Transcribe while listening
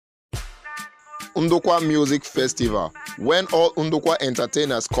Ndokwa Music Festival. When all Ndokwa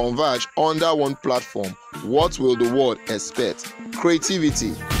entertainers converge under one platform, what will the world expect?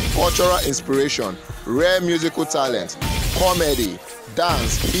 Creativity, cultural inspiration, rare musical talent, comedy,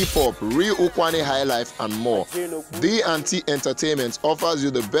 dance, hip-hop, real Ukwane high life, and more. D&T Entertainment offers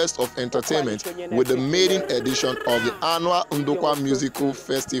you the best of entertainment with the maiden edition of the annual Ndokwa Musical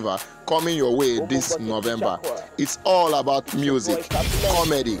Festival coming your way this November. It's all about music,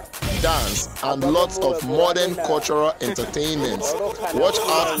 comedy, dance, and lots of modern cultural entertainment. Watch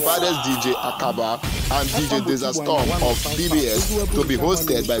out baddest DJ Akaba and DJ Desastorm of BBS to be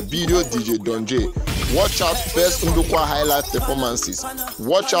hosted by video DJ Donje. Watch out best Ndokwa highlight performances.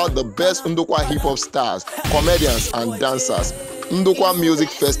 Watch out the best Ndokwa hip-hop stars, comedians, and dancers. Ndokwa Music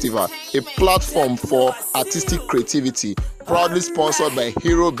Festival, a platform for artistic creativity, proudly sponsored by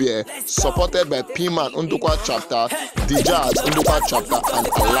Hero Beer, supported by P-Man Ndokwa Chapter, Dijaz Ndokwa Chapter, and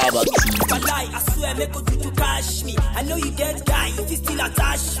Alaba TV. I swear, make you to cash me. I know you get guy, if you still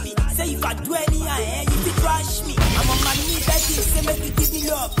attach me. Say if I do any, you fit trash me. I'm on my knees, begging, say make you give me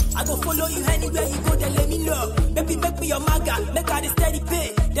love. I go follow you anywhere you go, then let me know. Baby, make me your maga, make her the steady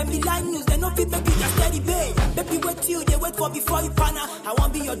pay. Them be line news, they no fit make you just steady pay. Baby, wait till they wait for before you panna. I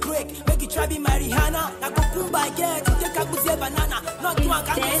want be your Drake, make you try be my Rihanna. I go boom by get, you take a good banana. Not to a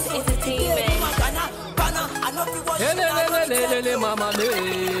gang, This is a team, baby. I know you watch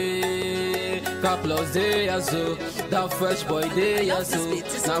Plus day so that fresh boy day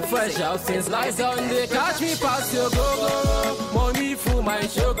so now fresh out since lights on they catch me past your go money for my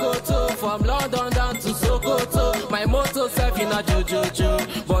chocoto from London down to Sokoto my motor self in a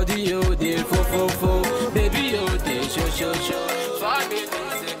jojo body yo dey fo baby yo dey show family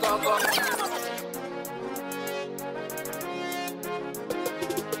say come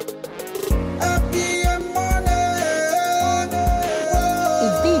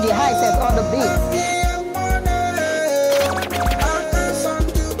It's DJ High Set on the beat.